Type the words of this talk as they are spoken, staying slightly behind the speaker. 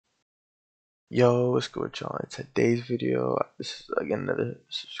Yo, what's good, y'all? In today's video, this is again another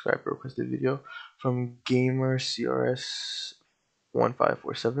subscriber requested video from gamer CRS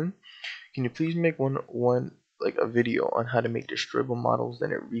 1547. Can you please make a video on how to make destroyable models,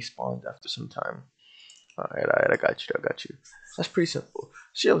 then it respawns after some time? Alright, I got you. That's pretty simple.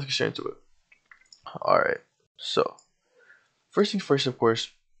 So yeah, let's get straight into it. Alright, so first things first, of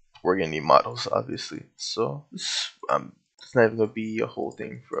course, we're gonna need models, obviously. So it's not even gonna be a whole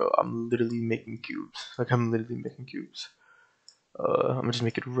thing, bro. I'm literally making cubes. I'm gonna just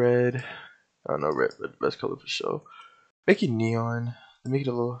make it red. I don't know, red best color for show. Make it neon. Make it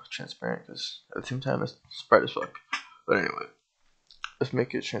a little transparent, because at the same time it's bright as fuck. But anyway, let's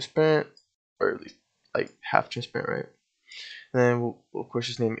make it transparent, or at least like half transparent, right? And then we'll of course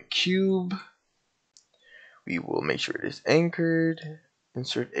just name it cube. We will make sure it is anchored.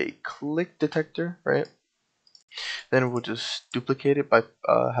 Insert a click detector, right? Then we'll just duplicate it by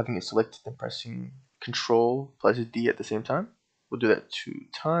having it selected and pressing Control plus D at the same time. We'll do that 2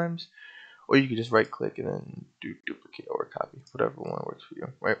 times, or you can just right click and then do duplicate or copy, whatever one works for you,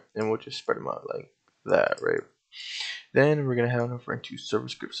 right? And we'll just spread them out like that, right? Then we're gonna head on over into server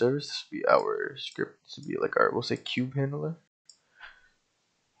script service. This will be our script. This will be like our, we'll say cube handler,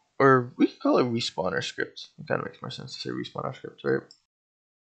 or we can call it respawner script. It kind of makes more sense to say respawner script, right?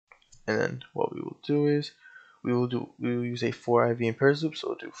 And then what we will do is we will use a for I v in pairs loop. So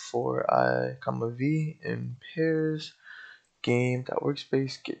we'll do for I comma v in pairs,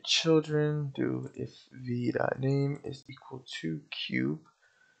 game.Workspace GetChildren, do if v.Name is equal to cube,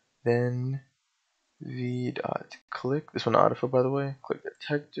 then v.Click, this one autofill by the way, click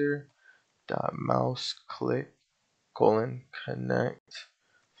detector.MouseClick connect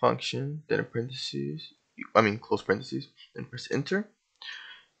function, then in parentheses, close parentheses, then press enter.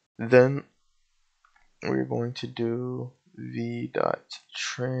 Then we're going to do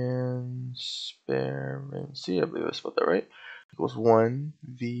v.Transparency, I believe I spelled that right, equals 1,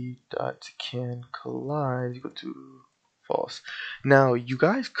 v.CanCollide equal to false. Now you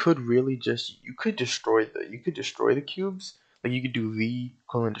guys could really just, you could destroy the cubes. Like you could do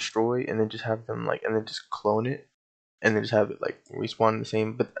v:destroy and then just have them like, and then just clone it and then just have it like respawn the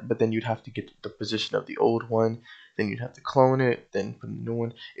same, but then you'd have to get the position of the old one, then you'd have to clone it, then put a new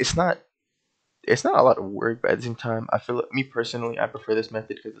one. It's not a lot of work, but at the same time, I feel like, me personally, I prefer this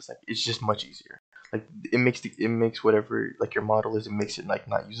method because it's just much easier. Like it makes whatever like your model is, it makes it like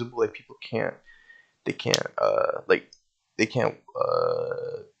not usable. Like people can't they can't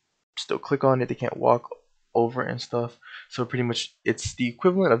still click on it. They can't walk over and stuff. So pretty much it's the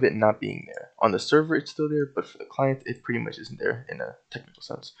equivalent of it not being there. On the server it's still there, but for the client it pretty much isn't there in a technical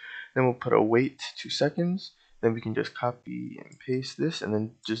sense. Then we'll put a wait 2 seconds. Then we can just copy and paste this and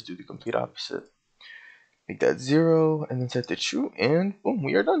then just do the complete opposite. Make that 0 and then set to true, and boom,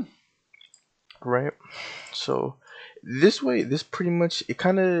 we are done. Right? So this way, this pretty much, it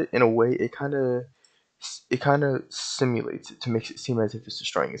kind of, in a way, it kind of simulates it to make it seem as if it's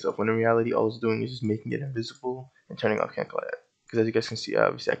destroying itself, when in reality all it's doing is just making it invisible and turning off CanCollide. Because as you guys can see,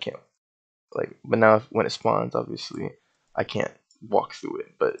 obviously I can't, like, but now when it spawns, obviously I can't walk through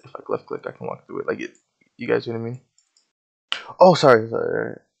it, but if I left click I can walk through it. Like it, you guys know what I mean? Oh, sorry.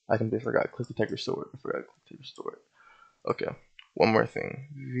 I completely forgot. Click detector stored. I forgot click detector stored. Okay. One more thing.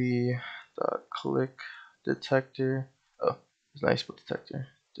 v.click detector. Oh, it's nice spell detector.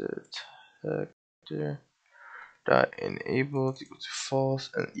 Detector dot enabled equal to false.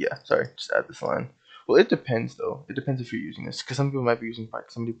 And yeah, sorry, just add this line. Well, it depends though. It depends if you're using this, because some people might be using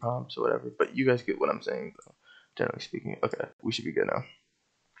proximity prompts or whatever. But you guys get what I'm saying, though. Generally speaking. Okay, we should be good now.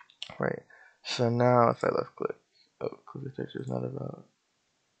 Right. So now if I left click, oh, click detector is not about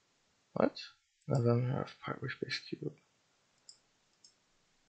what? November of part Workspace cube.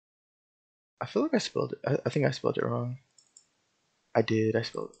 I feel like I spelled it. I think I spelled it wrong. I did. I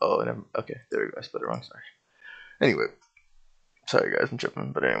spelled. Oh, never. Okay, there we go. I spelled it wrong. Sorry. Anyway, sorry guys, I'm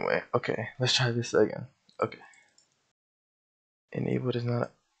tripping. But anyway, okay, let's try this again. Okay. Enabled is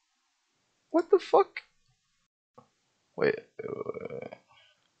not. What the fuck? Wait.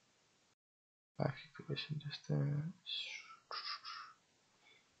 Activation distance.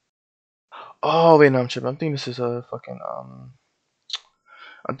 Oh wait, no, I'm tripping. I'm thinking this is a fucking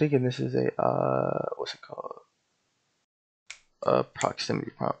I'm thinking this is a what's it called?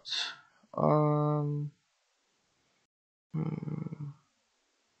 Proximity prompts.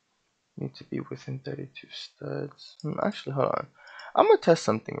 Need to be within 32 studs. Actually, hold on. I'm gonna test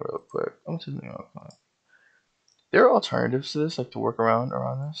something real quick. There are alternatives to this, like to work around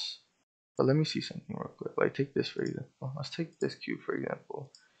this. But let me see something real quick. Like take this for example. Let's take this cube for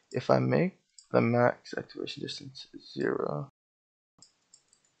example. If I make the max activation distance 0,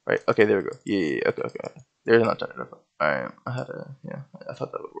 Right? Okay, there we go. Yeah. Okay. There's an alternative. Alright, I thought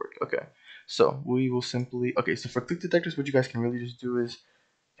that would work. Okay, so we will simply, okay, so for click detectors, what you guys can really just do is,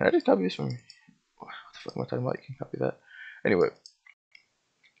 can I just copy this from, what the fuck am I talking about? You can copy that. Anyway,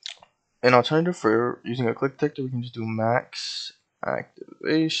 an alternative for using a click detector, we can just do max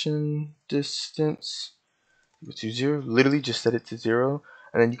activation distance to 0. Literally just set it to 0,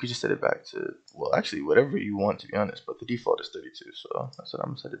 and then you could just set it back to, well, actually whatever you want, to be honest, but the default is 32, so that's what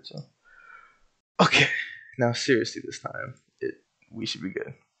I'm gonna set it to. Okay, now seriously, this time we should be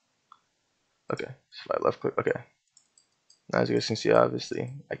good. Okay, so if I left click, okay, now as you guys can see,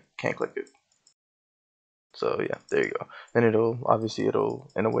 obviously I can't click it, so yeah, there you go. Then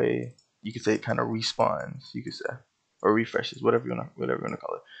it'll in a way, you could say it kind of respawns, you could say, or refreshes, whatever you wanna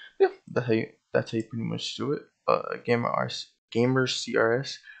call it. Yeah, that's how you pretty much do it. Gamer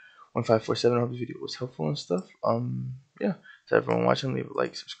CRS 1547. I hope this video was helpful and stuff. Yeah, to everyone watching, leave a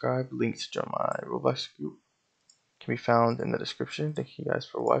like, subscribe. Link to join my Roblox group can be found in the description. Thank you guys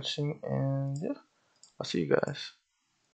for watching, and yeah, I'll see you guys.